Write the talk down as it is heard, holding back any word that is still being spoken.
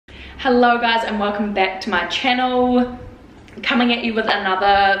Hello guys and welcome back to my channel. Coming at you with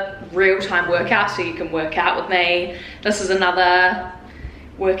another real-time workout so you can work out with me. This is another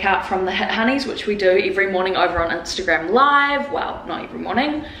workout from the HIIT Honeys, which we do every morning over on Instagram Live. Well, not every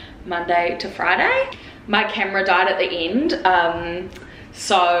morning, Monday to Friday. My camera died at the end,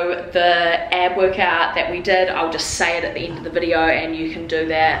 so the ab workout that we did, I'll just say it at the end of the video and you can do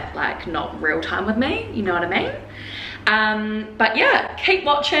that like not real time with me, you know what I mean? But yeah, keep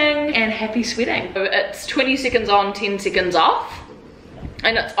watching and happy sweating. It's 20 seconds on, 10 seconds off,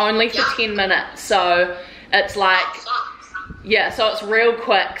 and it's only for 10 minutes, so it's like, yeah, so it's real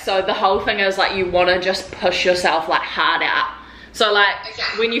quick. So the whole thing is like you want to just push yourself like hard out. So like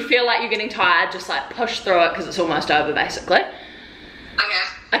when you feel like you're getting tired, just like push through it because it's almost over basically.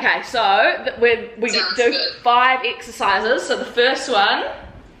 Okay, so we do 5 exercises. So the first one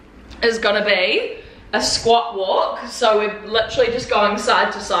is gonna be a squat walk. So we're literally just going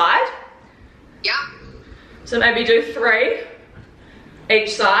side to side. Yeah. So maybe do 3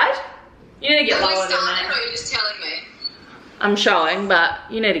 each side. You need to get lower than that. Or you're just telling me? I'm showing, but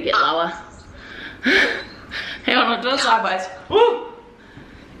you need to get lower. Hang on, I'll do it sideways. Woo!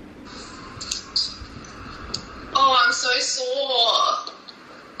 Oh, I'm so sore.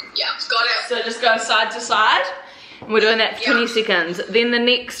 Yeah, got it. So just go side to side. And we're doing that for 20 seconds. Then the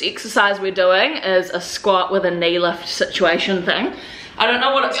next exercise we're doing is a squat with a knee lift situation thing. I don't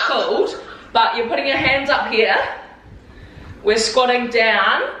know what it's called, but you're putting your hands up here. We're squatting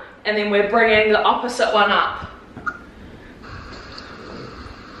down, and then we're bringing the opposite one up.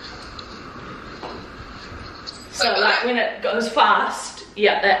 So like when it goes fast,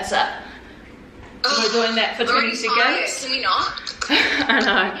 yeah, that's it. We're doing that for 20 seconds. Can we not? I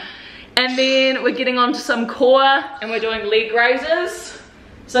know. And then we're getting onto some core and we're doing leg raises.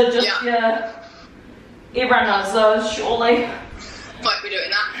 So just, everyone knows those, surely. Might be doing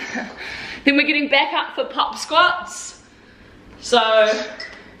that. Then we're getting back up for pop squats. So,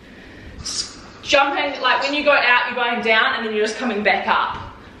 jumping, like when you go out, you're going down and then you're just coming back up.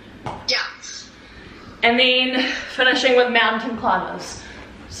 Yeah. And then finishing with mountain climbers.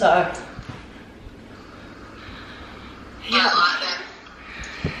 So, yeah. I like that.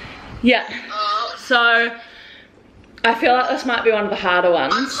 Yeah, so I feel like this might be one of the harder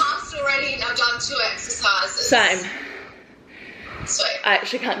ones. I'm pumped already and I've done 2 exercises. Same. Sweet. I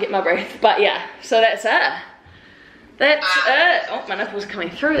actually can't get my breath, but yeah, so that's it. That's it. Oh, my nipple's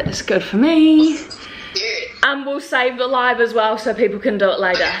coming through, that's good for me. Good. We'll save the live as well so people can do it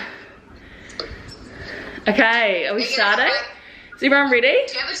later. Okay, are we starting? Is everyone ready?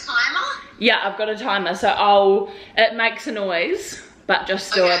 Do you have a timer? Yeah, I've got a timer, so it makes a noise. But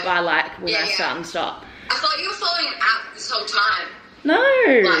just do it by like when I start and stop. I thought you were following an app this whole time. No,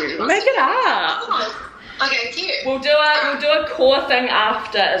 make it up. Oh, okay, cute. We'll do a core thing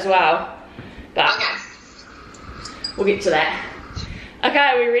after as well. But we'll get to that. Okay,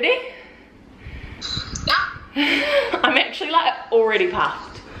 are we ready? Yeah. I'm actually like already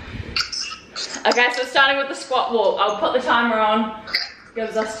puffed. Okay, so starting with the squat walk. I'll put the timer on.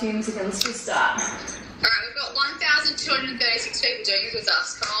 Gives us 10 seconds to start. Alright, we've got 1,236 people doing this with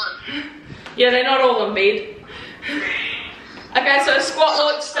us, come on. Yeah, they're not all in bed. Okay, so squat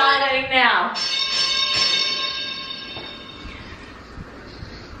walk starting now.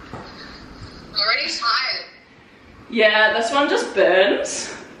 I'm already tired. Yeah, this one just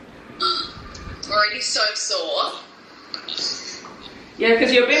burns. I'm already so sore. Yeah,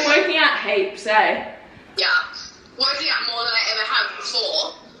 because you've been working out heaps, eh? Yeah, working out more than I ever have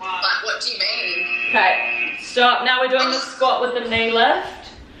before. Like, what do you mean? Okay, stop. Now we're doing the squat with the knee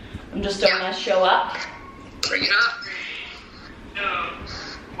lift. I'm just doing my show up. Bring it up. 2,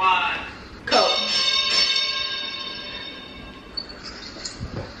 1. Cool.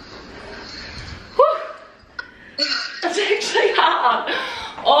 Whew. That's actually hard.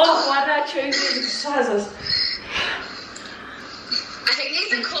 Oh, why did I choose these exercises? I think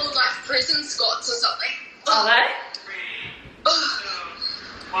these are called like prison squats or something. Are they? 3, 2,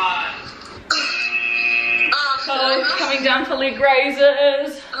 1. So coming down for leg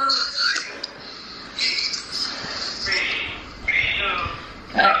raises. 3,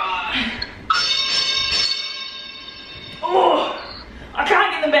 2, 1. Oh, I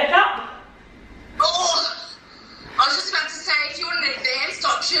can't get them back up. Oh, I was just about to say, if you want an advanced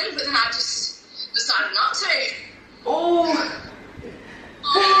option, but then I just decided not to. Oh.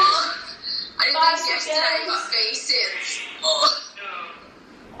 I did these yesterday, but these since. 2,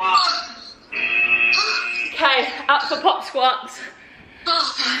 1. Okay, up for pop squats.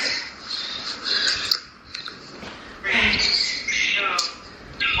 Oh, fuck. 3, 2,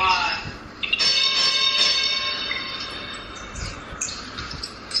 1.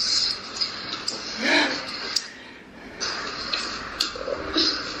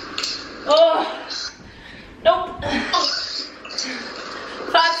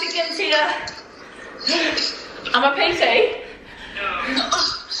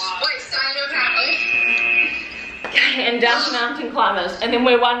 to mountain climbers, and then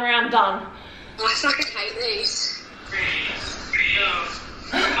we're 1 round done. Oh, I fucking hate these. 3,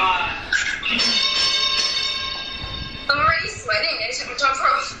 2, 1. I'm already sweating. I took my top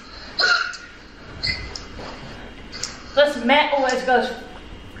off. This mat always goes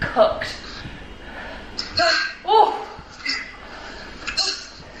cooked. Oh.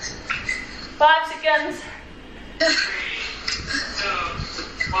 5 seconds. 3,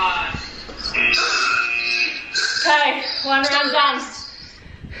 2, 1. Okay, 1 round done.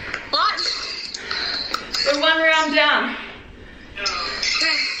 What? We're 1 round down. 2, 1.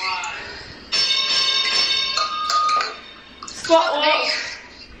 Squat walk.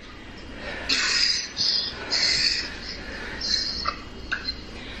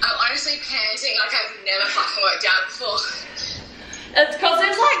 I'm honestly panting like I've never fucking worked out before. It's because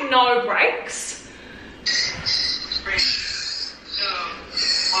there's like no breaks. 3, 2,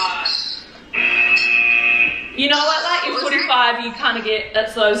 1. You know what, like in 45 you kind of get,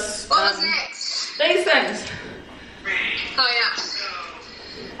 it's those, What was next? these things. 3, Oh yeah. 2,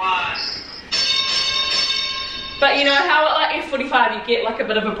 1. But you know how at like F45 you get like a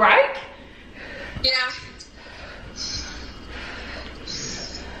bit of a break? Yeah.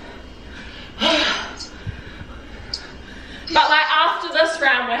 But like after this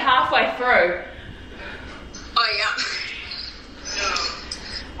round we're halfway through. Oh yeah. 2,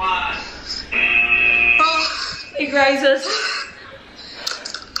 1. Oh, Leg raises.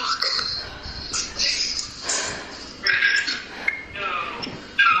 fuck. 3, 2, 1.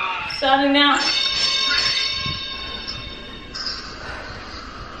 Starting now.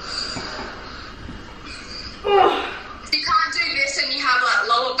 If you can't do this and you have like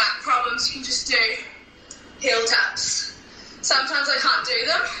lower back problems, you can just do heel taps. Sometimes I can't do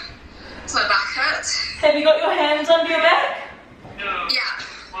them, so my back hurts. Have you got your hands under your back? 2, Yeah.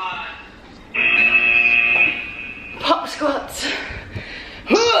 1. Pop squats. 3,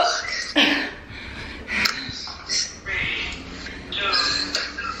 2,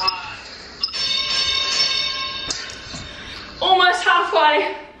 1. Almost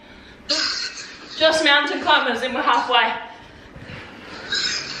halfway. Just mountain climbers and we're halfway.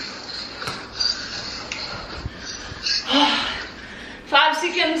 Five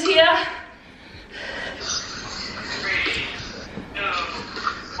seconds here. 3, 2,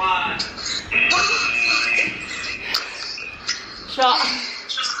 1. Shot.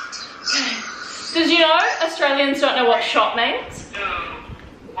 Did you know Australians don't know what shot means? 2,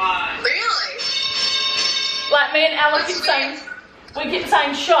 1. Really? Like me and Ella That's kept saying, we kept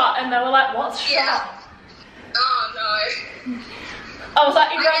saying shot and they were like, what's shot? Yeah. Oh no. I was like,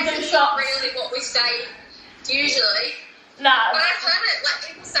 I everyone guess do it's not shots. really what we say usually. Nah, But I've heard it, like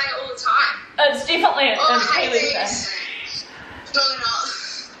people say it all the time. it's definitely a Oh, I hate Kiwi thing. these. No, they're not.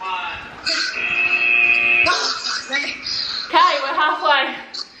 1. Oh, fuck me. Okay, we're halfway.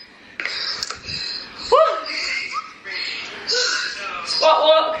 Woo. 3, 2, Squat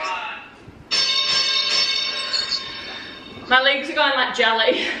walk. 1. My legs are going like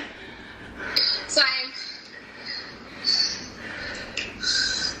jelly. Same.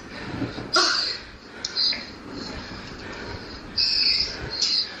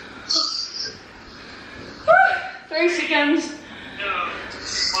 Woo. 3 seconds. 2,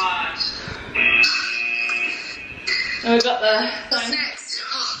 1. And we've got the What's thing. next?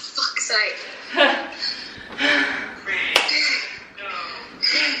 Oh, fuck's sake. 3,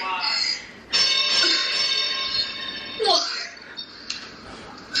 2, 1.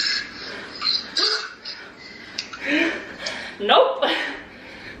 Nope.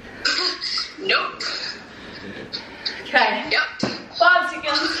 Nope. Okay. Yep. 5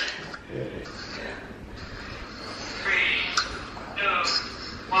 seconds. 3, 2,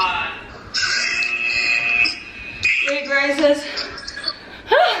 1. Leg raises.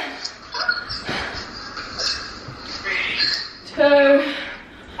 3, 2,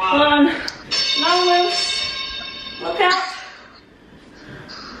 1. 1. No loose. Look out.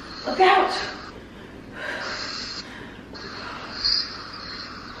 Look out.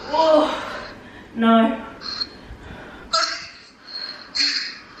 Oh, no.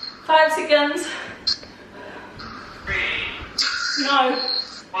 5 seconds. 3, No.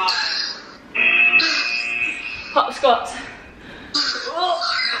 1. Hop squats. 3,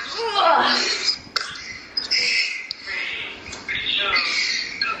 2,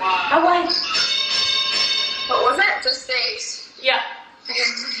 1. Away. What was it? Just these. Yeah.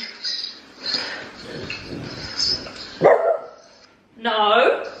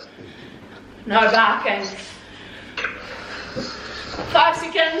 No. No barking. 5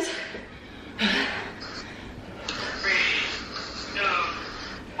 seconds. 3, 2,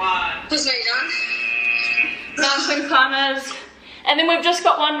 1. Just me done. mountain climbers. And then we've just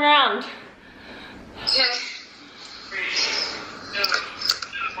got one round. Okay. 3, 2,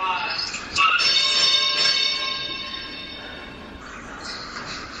 1.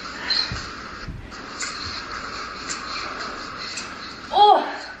 Oh!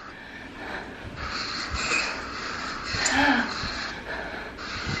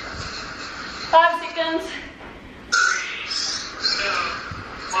 5 seconds. 3, 2,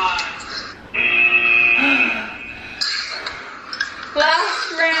 1.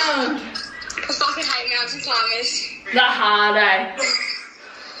 Last round. I fucking hate mountain climbers. The hard, eh? 1.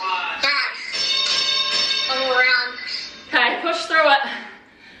 Alright. One more round. Okay, push through it.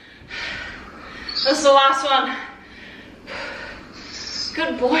 This is the last one.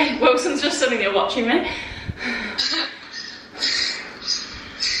 Good boy. Wilson's just sitting there watching me.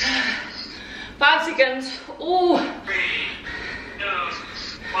 5 seconds. Ooh. 3, 2,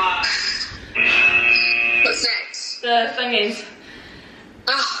 1. What's next? The thingies.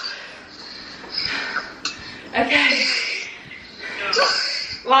 Oh. Okay.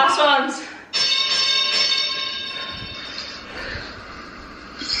 Last ones.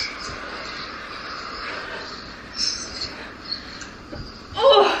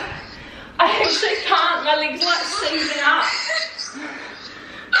 Oh, I actually can't. My legs are like seizing up.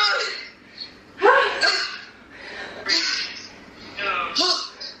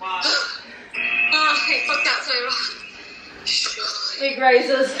 Okay, fuck that's over. Leg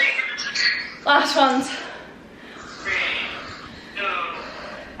raises. Last ones. 3, 2,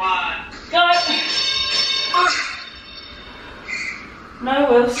 1. Go. No,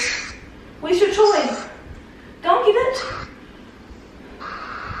 Wills. Where's your toy? Go and get it. Go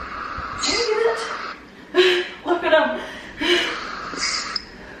and get it. Look at him.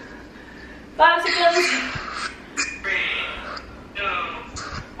 5 seconds. 3, 2,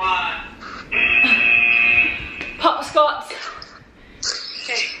 1. Pop squats.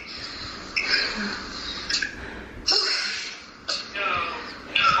 Okay. 2,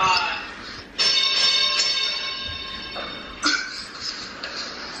 1.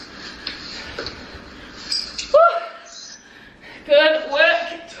 Woo. Good work,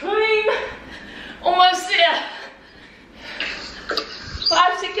 team. Almost there.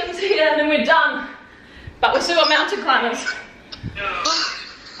 5 seconds here and then we're done. But we've still got mountain climbers. 2,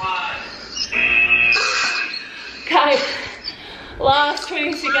 1. Okay, last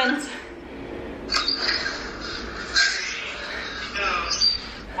 20 seconds. 3, 2,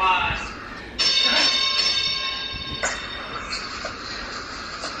 1.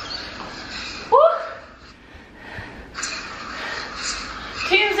 Woo.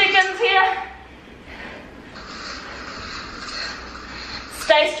 10 seconds here.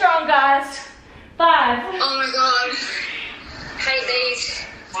 Stay strong, guys. 5. Oh my god. Hate these.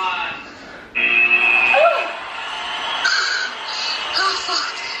 1. Oh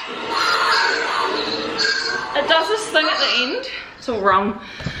fuck. It does this thing at the end. It's all wrong.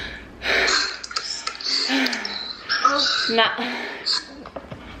 Oh. Nah.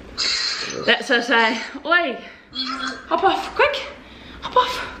 That's it, eh? Oi. Hop off, quick. Hop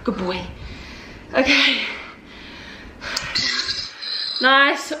off. Good boy. Okay.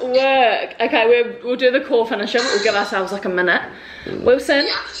 Nice work. Okay, we'll do the core finisher. We'll give ourselves like a minute. Wilson,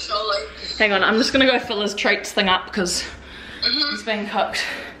 Yeah, surely. hang on. I'm just gonna go fill his treats thing up because he's being cooked.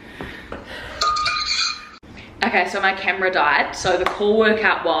 Okay, so my camera died. So the core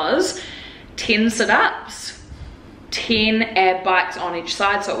workout was 10 sit-ups, 10 ab bikes on each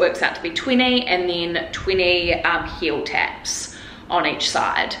side, so it works out to be 20, and then 20 heel taps on each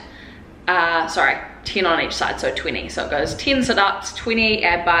side. Sorry, 10 on each side, so 20. So it goes 10 sit-ups, 20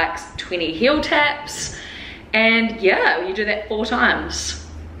 ab bikes, 20 heel taps, and yeah, you do that 4 times.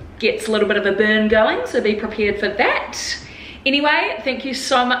 Gets a little bit of a burn going, so be prepared for that. Anyway, thank you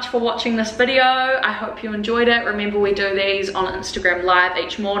so much for watching this video. I hope you enjoyed it. Remember, we do these on Instagram Live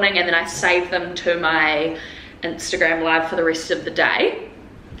each morning, and then I save them to my Instagram Live for the rest of the day.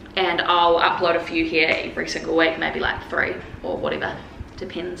 And I'll upload a few here every single week, maybe like 3 or whatever.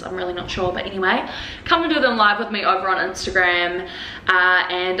 Depends, I'm really not sure. But anyway, come and do them live with me over on Instagram,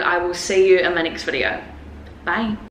 and I will see you in my next video. Bye.